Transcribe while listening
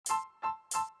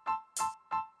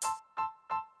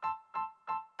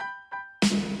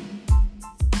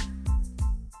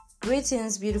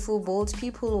Greetings, beautiful, bold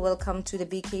people. Welcome to the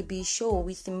BKB show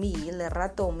with me,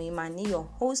 Lerato Mimani, your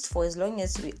host for as long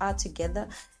as we are together,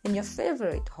 and your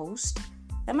favorite host.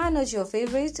 Am I not your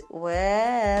favorite?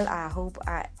 Well, I hope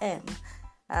I am.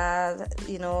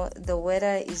 The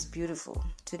weather is beautiful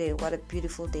today. What a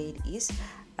beautiful day it is.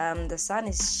 The sun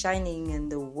is shining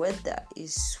and the weather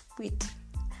is sweet.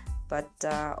 But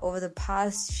over the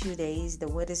past few days, the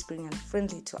weather is being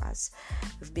unfriendly to us.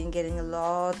 We've been getting a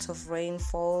lot of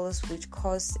rainfalls, which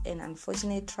caused an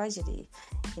unfortunate tragedy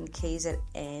in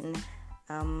KZN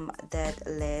that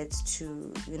led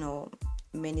to,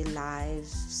 many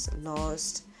lives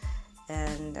lost,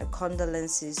 and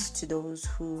condolences to those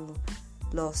who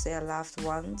lost their loved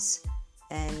ones,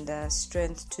 and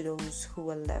strength to those who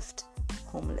were left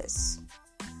homeless.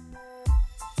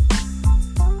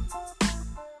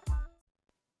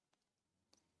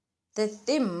 The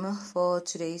theme for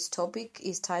today's topic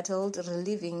is titled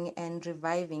Reliving and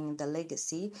Reviving the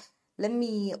Legacy. Let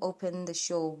me open the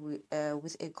show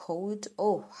with a quote.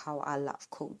 Oh, how I love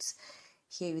quotes.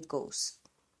 Here it goes.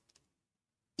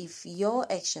 If your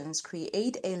actions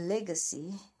create a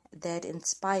legacy that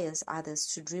inspires others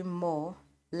to dream more,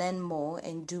 learn more,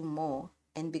 and do more,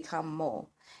 and become more,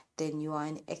 then you are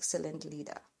an excellent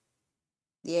leader.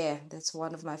 Yeah, that's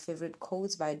one of my favorite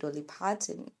quotes by Dolly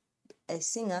Parton, a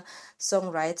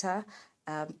singer-songwriter,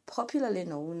 popularly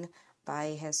known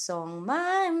by her song,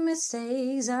 My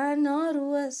Mistakes Are Not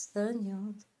Worse Than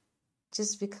Yours,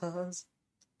 Just Because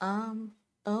I'm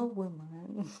a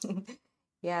Woman.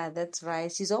 Yeah, that's right.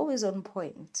 She's always on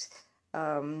point.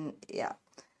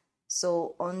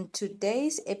 So on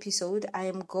today's episode, I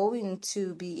am going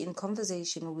to be in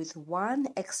conversation with one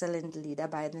excellent leader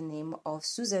by the name of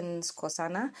Suzan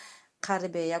Skhozana.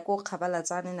 Suzan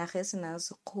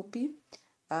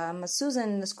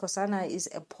Skhozana is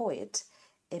a poet,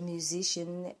 a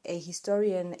musician, a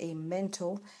historian, a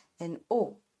mentor, and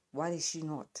what is she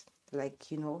not?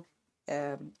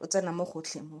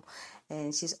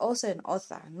 And she's also an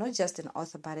author, not just an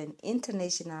author, but an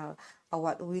international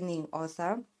award-winning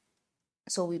author.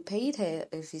 So we paid her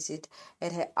a visit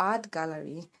at her art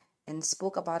gallery and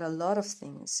spoke about a lot of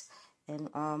things. And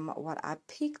what I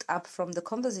picked up from the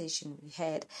conversation we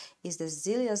had is the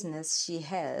zealousness she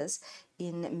has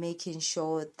in making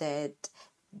sure that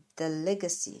the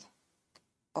legacy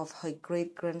of her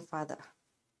great-grandfather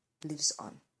lives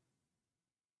on.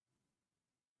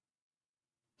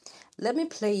 Let me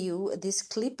play you this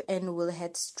clip and we'll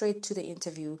head straight to the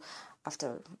interview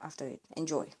after it.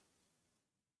 Enjoy.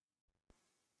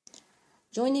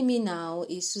 Joining me now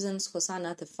is Suzan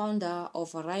Skhozana, the founder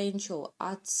of Ryan Show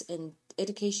Arts and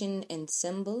Education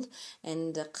Ensemble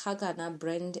and the Skhozana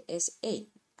Brand SA.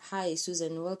 Hi,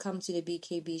 Suzan. Welcome to the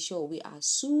BKB show. We are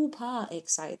super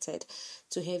excited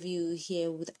to have you here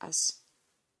with us.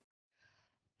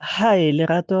 Hi,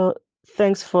 Lerato.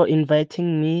 Thanks for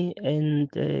inviting me, and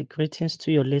greetings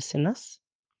to your listeners.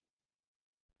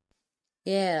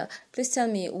 Yeah, please tell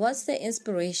me, what's the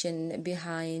inspiration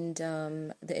behind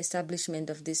the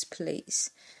establishment of this place?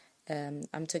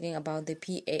 I'm talking about the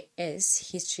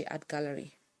PAS History Art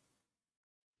Gallery.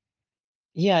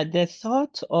 Yeah, the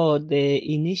thought or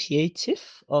the initiative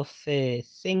of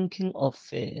thinking of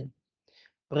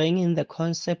bringing the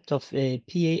concept of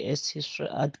PAS History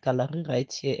Art Gallery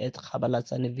right here at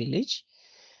Khabalatsane Village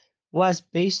was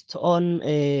based on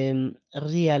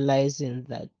realizing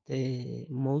that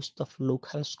most of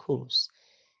local schools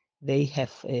they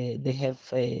have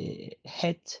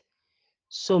had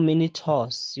so many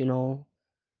tours,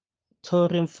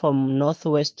 touring from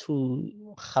northwest to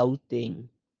Gauteng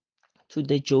to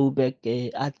the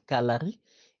Joburg Art Gallery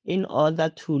in order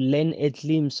to learn a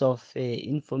glimpse of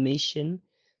information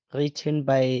written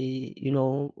by,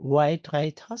 white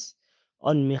writers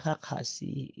on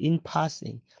Mirakhasi in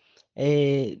passing.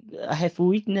 I have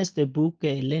witnessed the book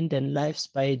London Lives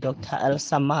by Dr.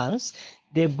 Elsa Miles.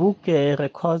 The book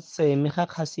records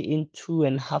Mirakhasi in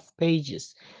 2.5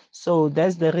 pages. So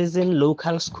that's the reason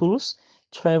local schools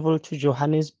travel to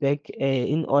Johannesburg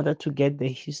in order to get the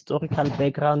historical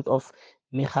background of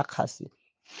Mirakhasi.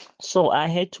 So I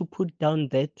had to put down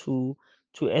that to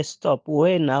a stop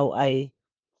where now I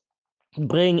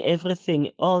bring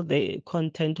everything, all the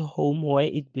content home where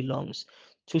it belongs,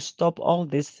 to stop all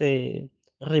this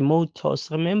remote tours.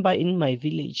 Remember, in my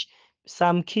village,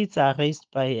 some kids are raised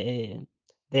by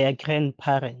their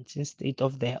grandparents instead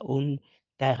of their own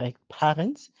direct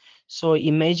parents. So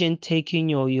imagine taking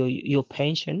your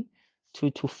pension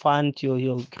to fund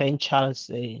your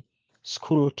grandchild's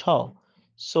school tour.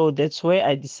 So that's where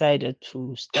I decided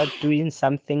to start doing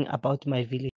something about my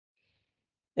village.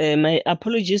 My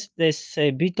apologies, there's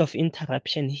a bit of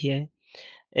interruption here.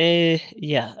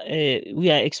 Yeah, we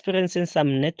are experiencing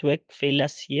some network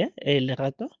failures here,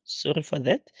 Lerato. Sorry for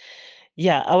that.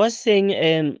 Yeah, I was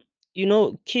saying,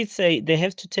 kids say they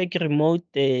have to take remote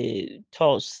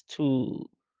tours to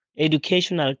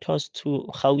educational tours to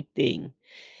Gauteng.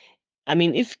 I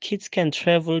mean, if kids can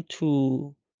travel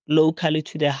to locally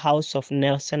to the house of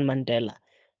Nelson Mandela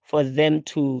for them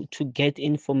to get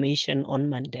information on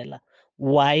Mandela,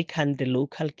 why can't the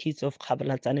local kids of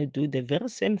Khabalatsane do the very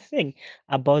same thing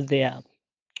about their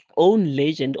own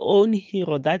legend, own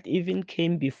hero that even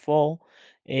came before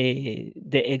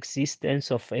the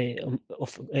existence of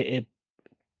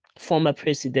former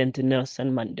President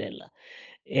Nelson Mandela,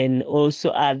 and also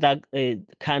other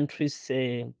countries'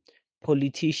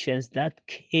 politicians that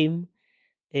came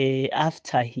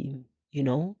after him,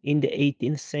 in the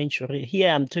 18th century. Here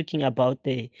I'm talking about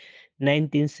the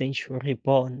 19th century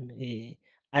born,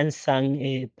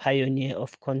 unsung pioneer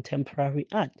of contemporary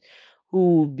art,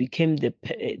 who became the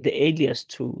earliest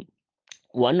to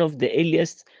one of the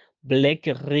earliest black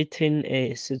written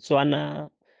Setswana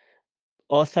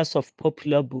authors of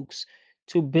popular books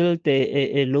to build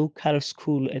a local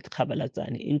school at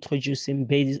Khabalatsane, introducing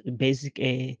basic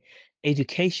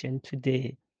education to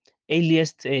the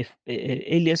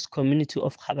earliest community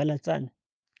of Khabalatsane.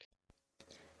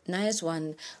 Nice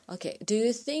one. Okay, do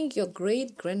you think your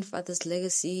great grandfather's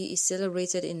legacy is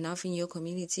celebrated enough in your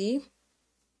community?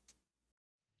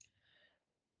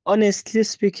 Honestly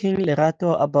speaking,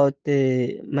 Lerato, about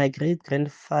my great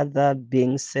grandfather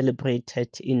being celebrated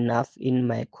enough in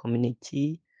my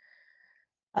community,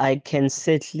 I can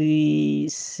certainly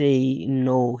say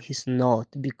no, he's not,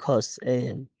 because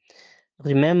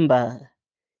remember,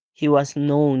 he was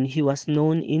known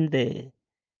in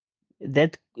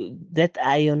that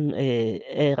iron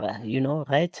era.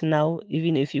 Right now,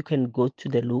 even if you can go to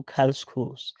the local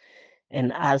schools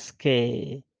and ask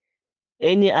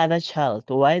any other child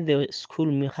why the school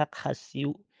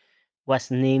Mihakasi was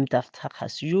named after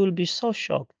us, you will be so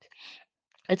shocked.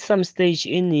 At some stage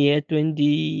in the year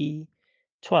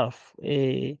 2012,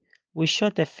 we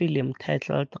shot a film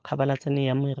titled Kabalatani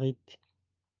Yamirit.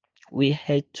 We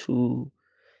had to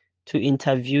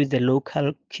interview the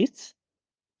local kids,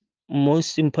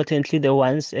 most importantly the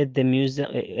ones at the museum,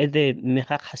 at the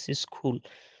Mihakasi school,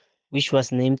 which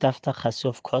was named after Khasi,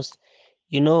 of course.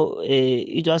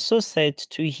 It was so sad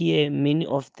to hear many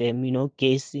of them,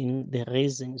 guessing the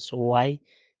reasons why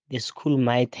the school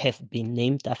might have been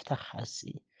named after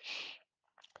Khasi.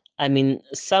 I mean,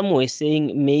 some were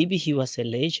saying maybe he was a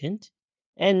legend.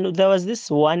 And there was this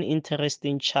one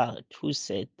interesting child who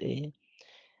said,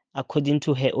 according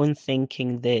to her own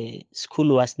thinking, the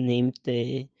school was named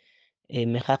the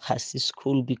Mekhakhasi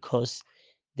school because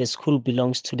the school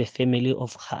belongs to the family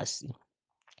of Khasi.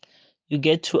 You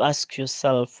get to ask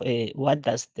yourself, what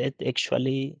does that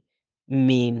actually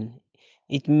mean?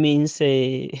 It means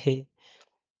we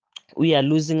are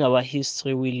losing our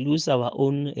history. We lose our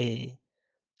own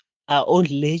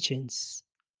legends.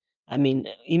 I mean,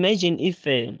 imagine if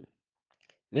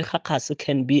Mekhakhasi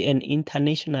can be an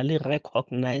internationally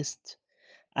recognized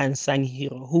unsung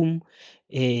hero,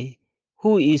 uh,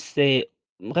 who is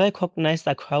recognized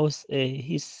across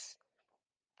his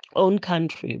own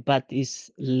country, but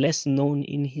is less known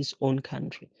in his own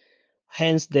country.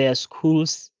 Hence, there are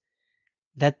schools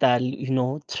that are,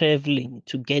 traveling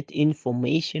to get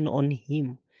information on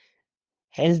him.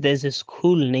 Hence, there's a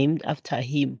school named after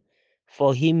him,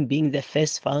 for him being the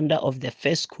first founder of the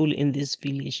first school in this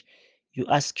village. You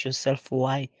ask yourself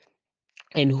why,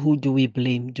 and who do we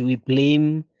blame? Do we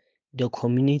blame the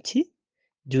community?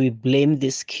 Do we blame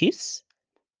these kids?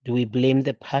 Do we blame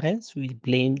the parents? We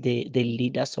blame the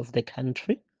leaders of the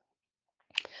country?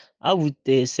 I would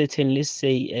certainly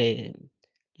say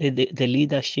the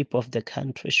leadership of the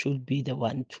country should be the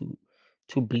one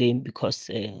to blame,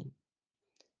 because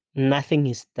nothing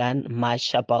is done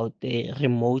much about the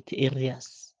remote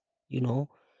areas, you know,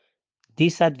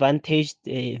 disadvantaged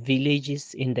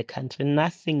villages in the country.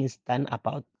 Nothing is done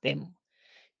about them.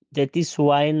 That is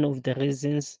one of the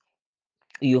reasons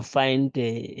you find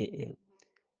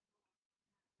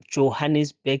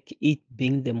Johannesburg it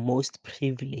being the most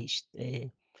privileged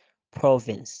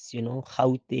province,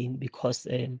 Gauteng, because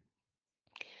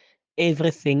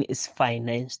everything is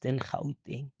financed in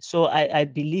Gauteng. So I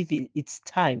believe it's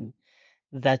time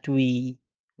that we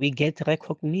get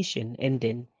recognition, and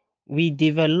then we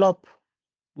develop,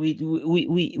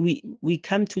 we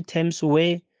come to terms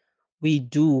where we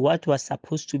do what was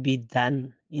supposed to be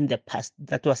done in the past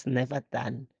that was never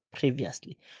done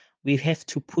previously. We have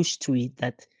to push to it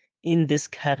that in this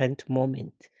current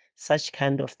moment, such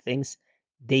kind of things,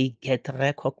 they get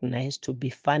recognized, to be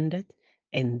funded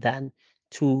and done,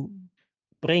 to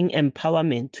bring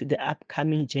empowerment to the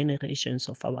upcoming generations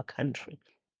of our country.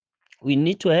 We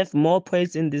need to have more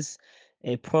poets in this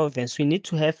province. We need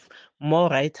to have more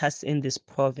writers in this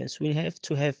province. We have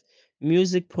to have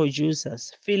music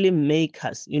producers,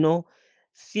 filmmakers,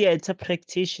 theater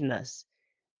practitioners,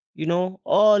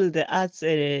 all the arts,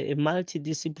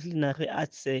 multidisciplinary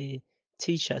arts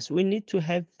teachers. We need to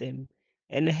have them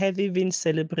and have even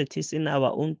celebrities in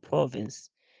our own province.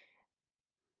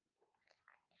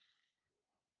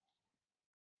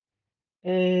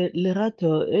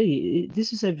 Lerato,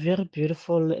 this is a very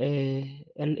beautiful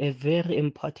and a very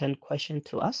important question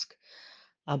to ask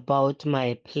about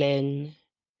my plan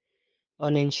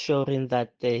on ensuring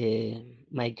that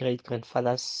my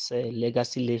great-grandfather's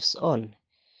legacy lives on.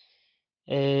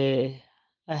 I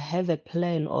have a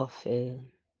plan of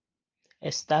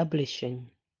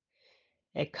establishing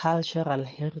a cultural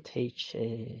heritage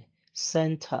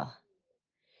center,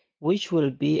 which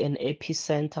will be an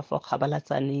epicenter for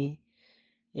Khabalatsani,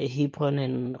 Hebron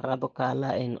and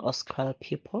Rabokala and Austral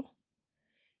people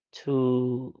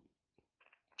to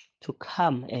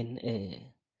come and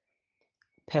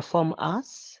perform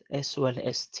us as well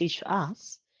as teach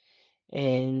us.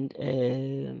 And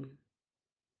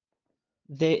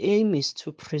the aim is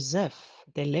to preserve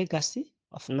the legacy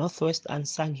of Northwest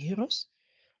Unsung Heroes,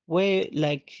 where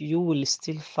like you will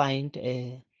still find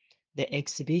the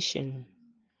exhibition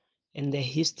and the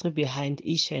history behind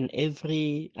each and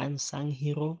every unsung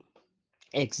hero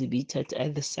exhibited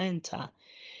at the center.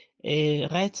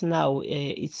 Right now,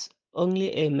 it's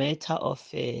only a matter of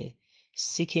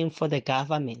seeking for the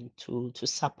government to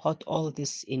support all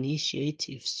these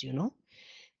initiatives,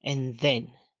 and then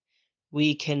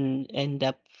we can end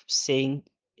up saying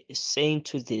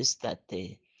to this that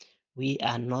we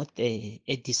are not a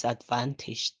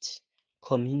disadvantaged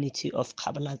community of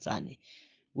Khabalatsane,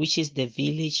 which is the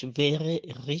village very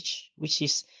rich, which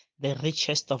is the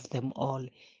richest of them all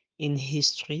in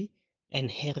history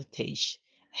and heritage,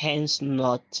 hence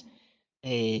not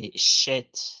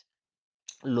shared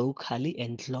locally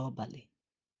and globally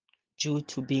due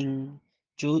to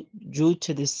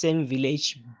the same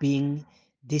village being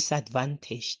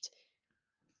disadvantaged.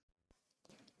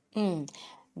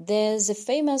 There's a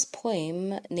famous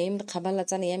poem named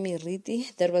Khabalatsane ya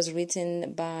Meriti that was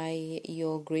written by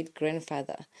your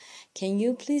great-grandfather. Can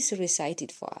you please recite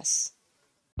it for us?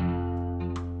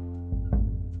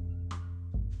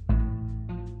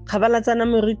 Khabalatsana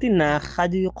Meriti na ga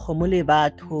dikgomo le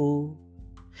batho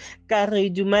ka re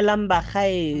dumelang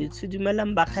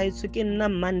bagaetsho ke nna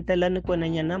Mmantelane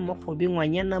Konanyana Mogobe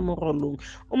ngwanyana morolong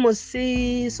o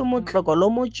mosese motlokolo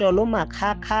motjolo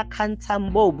makgakga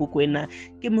kgantshang bo bokwena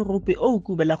ke morupi o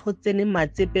kubela go tsene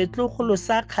matsepe tlogolo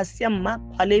sa kgasia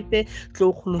mmakgwalepe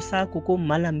tlogolo sa koko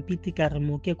mmalampiti ka re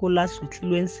mokeko la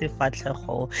sutlhilweng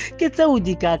sefatlhego ke tseo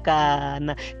di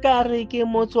kakana ka re ke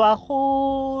motswa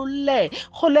gole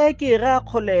ke ra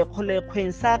kgole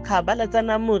kgweng sa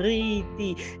Khabalatsana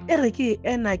Moriti e re ke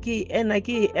ena ke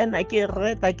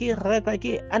reta ke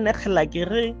anegela ke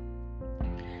re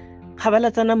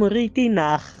Khabalatsana Moriti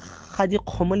naga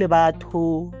dikgomo le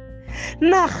batho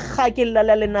naga ke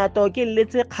lela lenato ke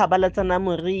letse Khabalatsana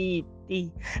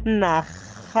Moriti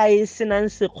naga e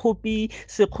senang sekgopi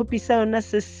sa yona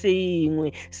se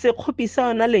sengwe sekgopi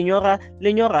sa yona lenyora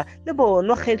le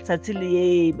bonwa ge letsatsi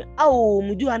le ebe ao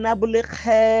modiwana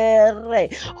bolekgere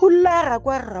hulara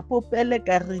kwa rapopele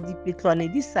ka re dipetlwane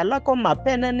di sala ko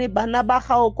mapenane bana ba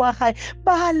gao kwa gae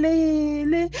ba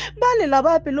lela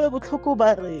ba pelo botlhoko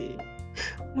ba re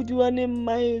modiwane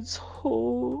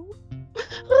mmaetsho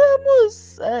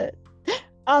remose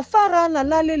a farana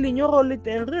la le lenyoro le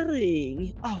teng re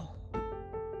reng ao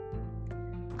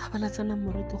Khabalatsana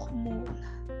Moriti go mola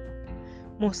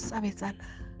mosabetsana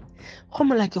go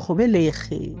mola ke go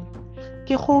belege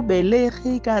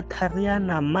ka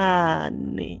thariana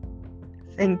mane.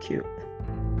 Thank you.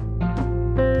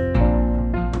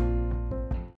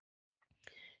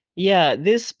 Yeah,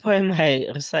 this poem I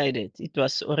recited, it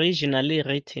was originally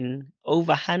written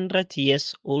over 100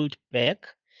 years old back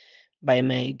by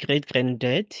my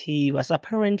great-granddad. He was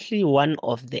apparently one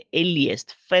of the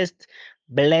earliest, first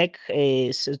Black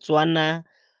Setswana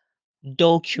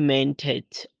documented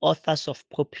authors of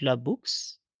popular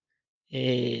books,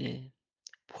 cultural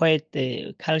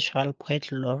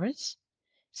poet laureates,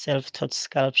 self-taught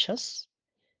sculptures,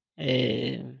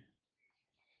 poet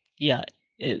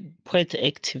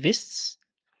activists,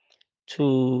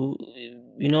 to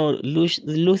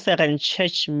Lutheran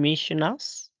church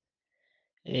missioners,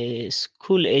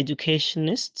 school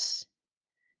educationists,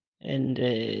 and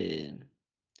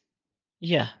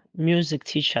music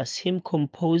teachers, hymn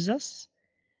composers,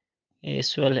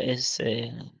 as well as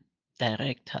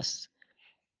directors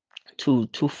to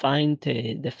find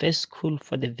the first school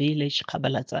for the village,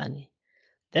 Kabalatsani.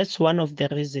 That's one of the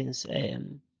reasons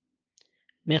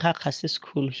Mirakasi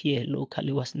School here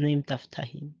locally was named after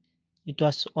him. It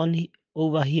was only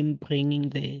over him bringing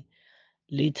the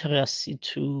literacy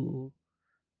to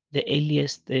the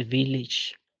earliest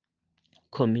village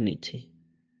community.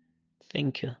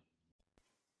 Thank you.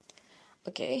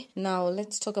 Okay, now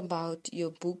let's talk about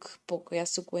your book, Poko ya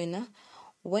Skhozana.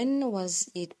 When was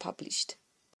it published?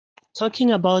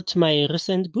 Talking about my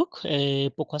recent book,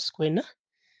 Poko ya Skhozana,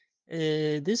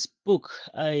 this book,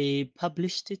 I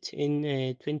published it in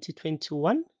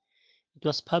 2021. It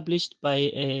was published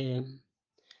by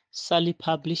Sally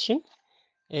Publishing,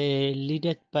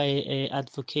 led by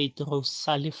Advocate Rose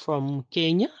Sally from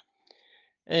Kenya.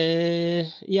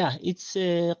 Yeah, it's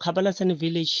Kabalatsane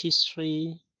village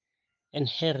history and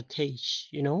heritage,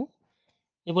 you know.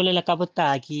 E bolela ka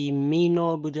botaki,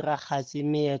 mmino, bodiragatsi,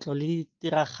 meetlo le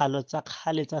ditiragalo tsa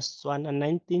kgale tsa Setswana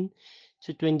 19th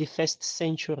to 21st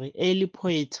century, early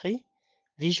poetry,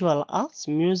 visual arts,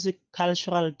 music,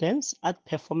 cultural dance, art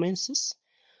performances,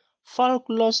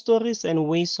 folklore stories and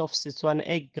ways of Setswana,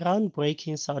 a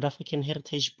groundbreaking South African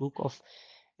heritage book of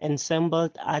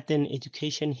ensembled art and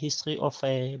education history of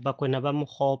Bakwena ba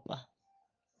Mokgopa.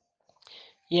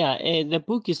 Yeah, the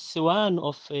book is one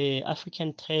of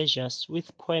African treasures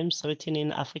with poems written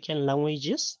in African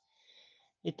languages.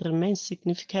 It remains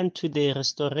significant to the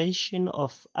restoration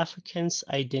of Africans'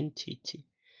 identity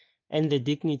and the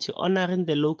dignity, honoring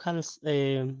the local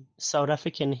South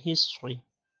African history.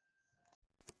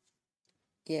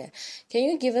 Yeah. Can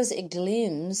you give us a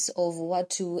glimpse of what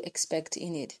to expect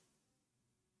in it?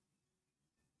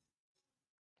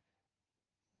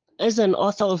 As an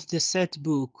author of the said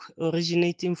book,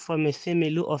 originating from a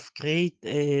family of great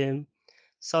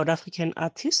South African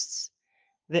artists,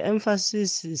 the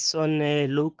emphasis is on a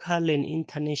local and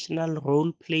international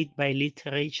role played by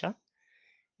literature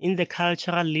in the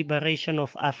cultural liberation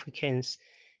of Africans,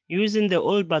 using the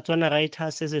old Botswana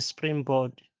writers as a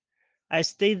springboard. I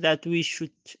state that we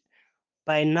should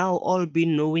by now all be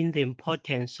knowing the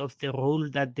importance of the role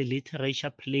that the literature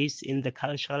plays in the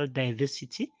cultural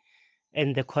diversity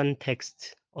and the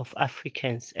context of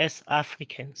Africans as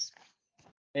Africans.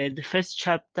 The first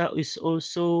chapter is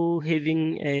also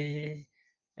having a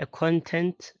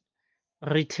content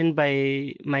written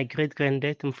by my great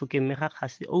granddad Mfuke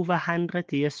Mirakasi, over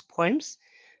 100 years poems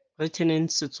written in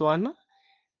Setswana.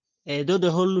 Though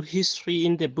the whole history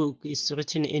in the book is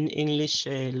written in English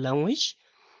language,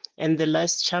 and the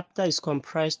last chapter is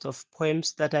comprised of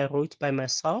poems that I wrote by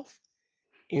myself,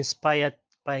 inspired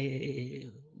by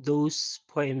those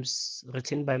poems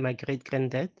written by my great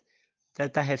granddad,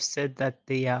 that I have said that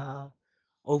they are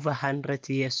over 100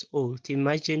 years old.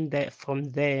 Imagine that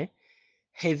from there,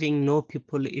 having no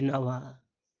people in our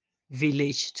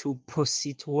village to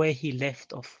proceed where he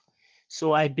left off.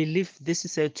 So I believe this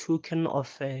is a token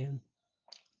of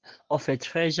a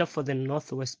treasure for the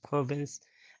Northwest Province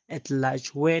at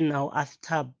large, where now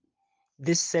after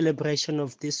this celebration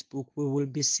of this book, we will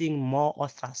be seeing more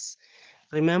authors.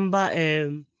 Remember,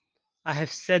 I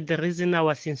have said the reason I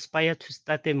was inspired to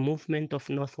start a movement of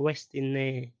Northwest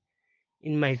in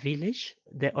my village,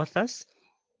 the authors,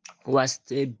 was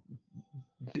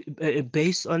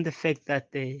based on the fact that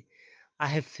I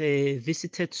have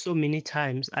visited so many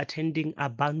times, attending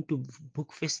Abantu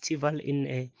Book Festival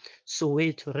in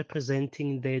Soweto,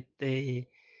 representing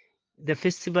the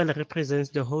festival represents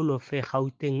the whole of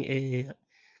Gauteng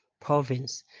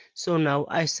province. So now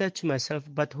I said to myself,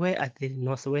 but where are the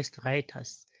Northwest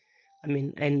writers? I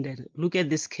mean, and look at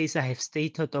this case I have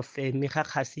stated of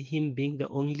Mirakasi, him being the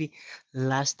only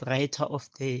last writer of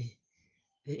the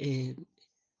uh,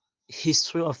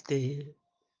 history of the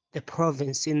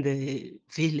province in the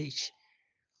village.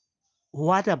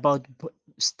 What about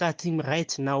starting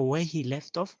right now where he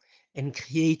left off and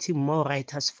creating more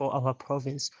writers for our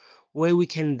province, where we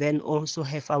can then also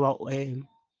have our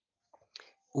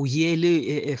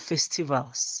yearly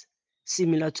festivals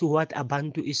similar to what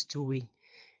Abantu is doing?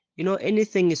 You know,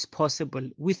 anything is possible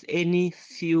with any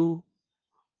few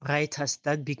writers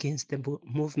that begins the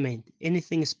movement.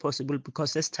 Anything is possible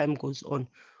because as time goes on,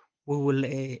 we will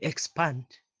expand.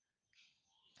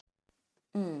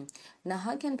 Now,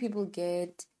 how can people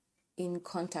get in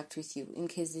contact with you in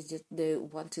case they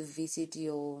want to visit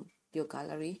your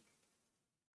gallery?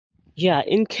 Yeah,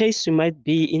 in case you might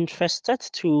be interested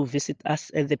to visit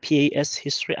us at the PAS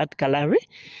History Art Gallery,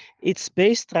 It's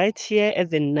based right here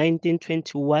at the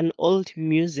 1921 Old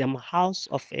Museum House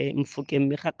of Mfokeng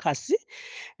Mirakasi,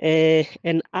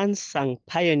 an unsung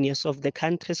pioneers of the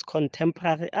country's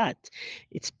contemporary art.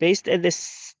 It's based at the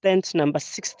stand number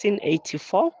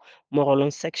 1684,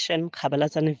 Morolong section,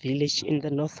 Khabalatsane village in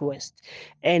the northwest.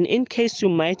 And in case you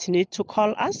might need to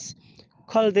call us,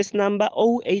 call this number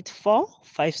 084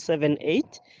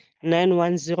 578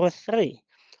 9103.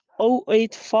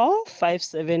 084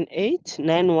 578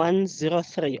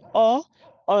 9103, or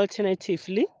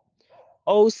alternatively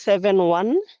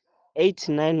 071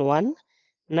 891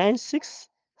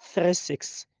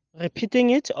 9636. Repeating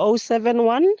it,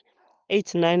 071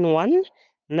 891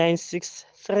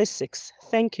 9636.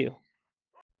 Thank you.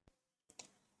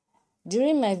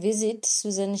 During my visit,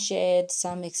 Suzan shared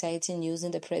some exciting news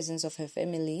in the presence of her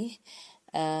family,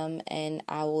 and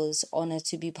I was honored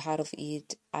to be part of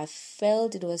it. I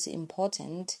felt it was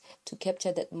important to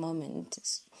capture that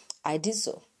moment. I did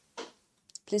so.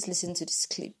 Please listen to this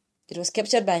clip. It was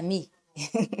captured by me.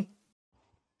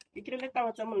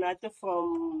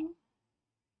 From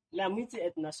Lamiti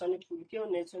at Nasonic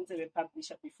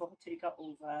publisher before take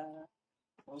over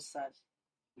Osad.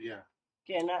 Yeah.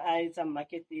 It's a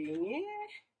marketing.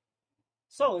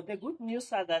 So the good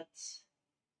news are that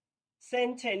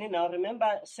Centene, now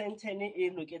remember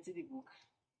Centene located the book,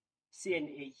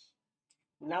 CNA.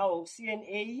 Now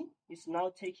CNA is now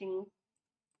taking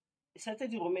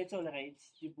started the romance already.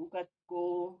 The book at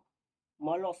go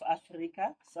Mall of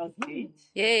Africa,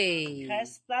 Southgate, Yay.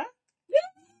 Cresta,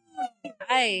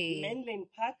 Hi. Menlyn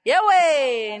Park,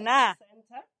 Na.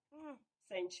 Center,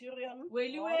 Centurion,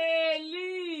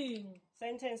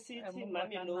 Sentence City,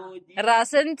 Mamelodi,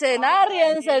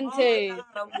 Centenarian Cente.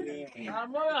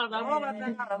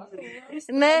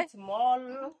 East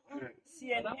Mall,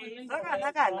 CNA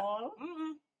Mall,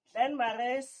 then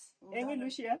Mares, Engi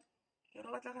Lucia,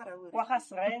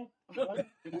 Wahas Rent,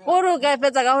 Oro ka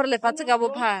fetsa ka hore lefatshe ka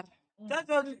bophara.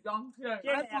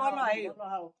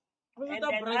 and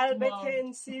then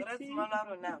Alberton City,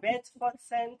 Bedford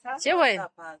Center,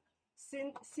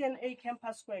 CNA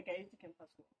Campus Square, Campus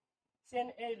Square,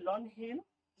 CNA Lawn Hill,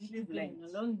 Cleveland.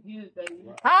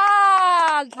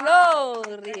 Ah,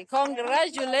 glory.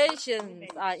 Congratulations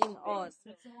are in order.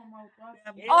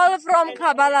 All from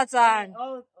Khabalatsane.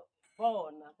 All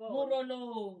born.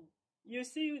 You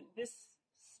see this,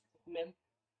 ma'am?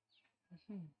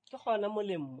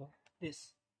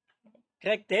 This.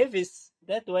 Greg Davis,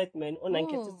 that white man,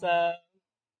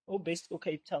 based in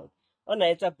Cape Town.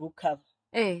 It's a book cover.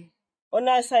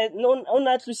 Ona side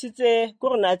ona tlusitse go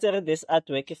rena tsere this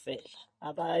artwork fela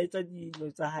aba etsa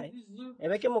dilo tsa hae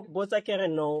ebe ke mo botsa kere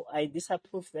no, I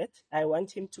disapprove that. I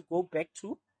want him to go back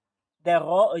to the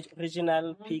raw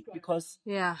original pic because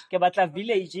ke batla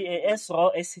village as raw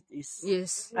as it is.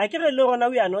 Yes. I kere le rona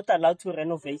we are not allowed to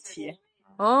renovate here.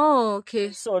 Oh,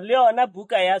 okay. So le yona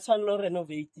buka ya tshwanelo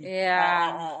renovate.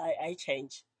 Yeah. I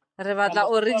change. Re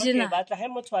batla original. Ke batla he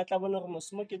motho a tla bona gore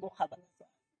mosimo ke go kgaba.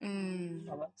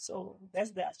 So that's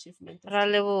the achievement.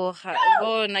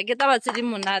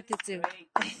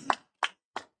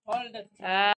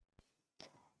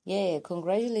 Yeah,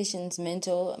 congratulations,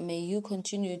 mentor. May you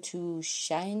continue to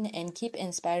shine and keep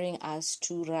inspiring us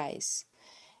to rise.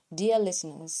 Dear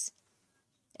listeners,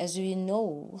 as we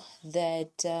know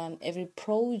that every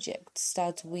project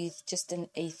starts with just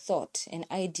a thought, an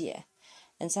idea.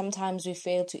 And sometimes we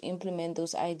fail to implement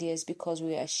those ideas because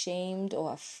we are ashamed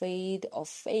or afraid of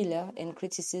failure and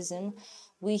criticism.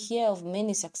 We hear of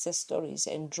many success stories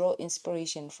and draw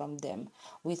inspiration from them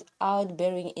without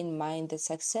bearing in mind that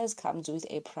success comes with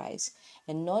a price,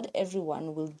 and not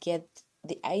everyone will get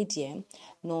the idea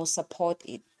nor support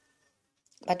it.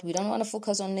 But we don't want to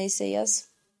focus on naysayers.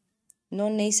 No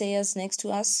naysayers next to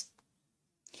us.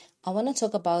 I want to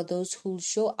talk about those who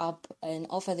show up and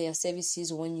offer their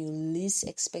services when you least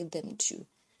expect them to.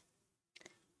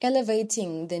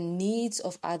 Elevating the needs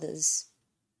of others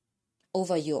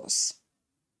over yours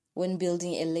when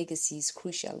building a legacy is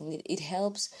crucial. It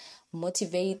helps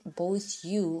motivate both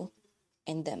you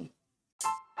and them.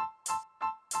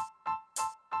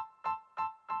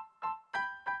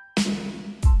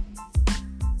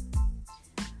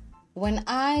 When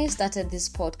I started this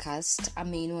podcast,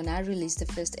 when I released the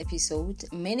first episode,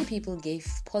 many people gave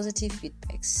positive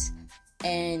feedbacks.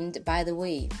 And by the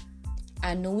way,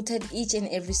 I noted each and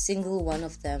every single one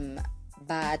of them,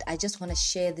 but I just want to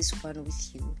share this one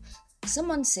with you.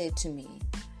 Someone said to me,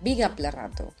 "Big up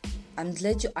Lerato. I'm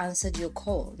glad you answered your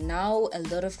call. Now a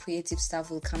lot of creative stuff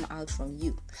will come out from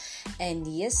you." And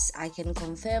yes, I can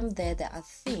confirm that there are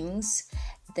things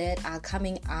that are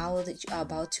coming out that you are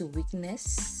about to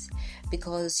witness,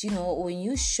 because when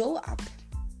you show up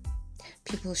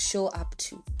people show up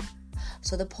to.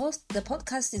 So the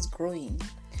podcast is growing,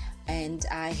 and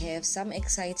I have some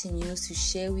exciting news to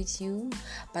share with you,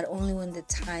 but only when the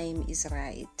time is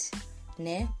right.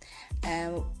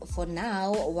 For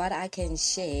now, what I can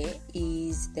share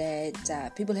is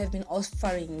that people have been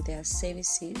offering their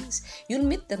services. You'll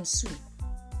meet them soon.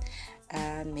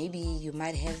 Maybe you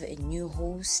might have a new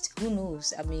host. Who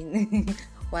knows? I mean,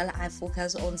 while I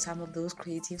focus on some of those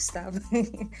creative stuff,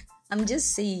 I'm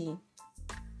just saying.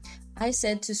 I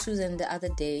said to Suzan the other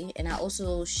day, and I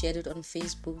also shared it on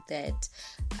Facebook, that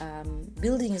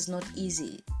building is not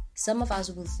easy. Some of us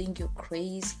will think you're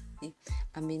crazy.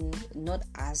 I mean, not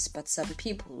us, but some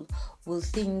people will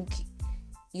think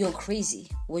you're crazy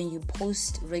when you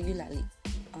post regularly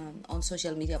on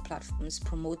social media platforms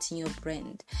promoting your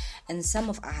brand. And some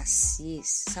of us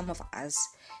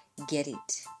get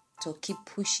it. So keep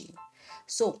pushing.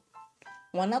 So,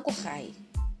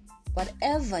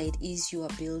 whatever it is you are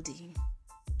building,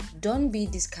 don't be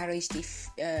discouraged if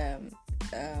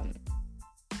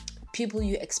people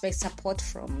you expect support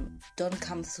from don't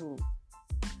come through.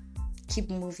 Keep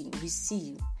moving. We see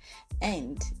you.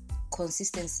 And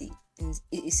consistency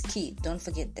is key. Don't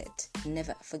forget that.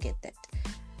 Never forget that.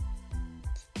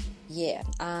 Yeah,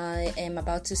 I am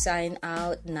about to sign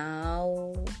out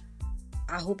now.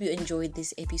 I hope you enjoyed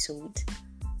this episode.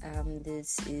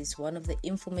 This is one of the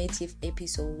informative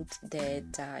episodes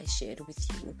that I shared with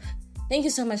you. Thank you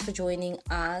so much for joining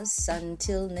us.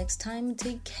 Until next time,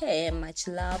 take care. Much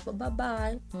love.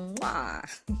 Bye-bye. Mwah.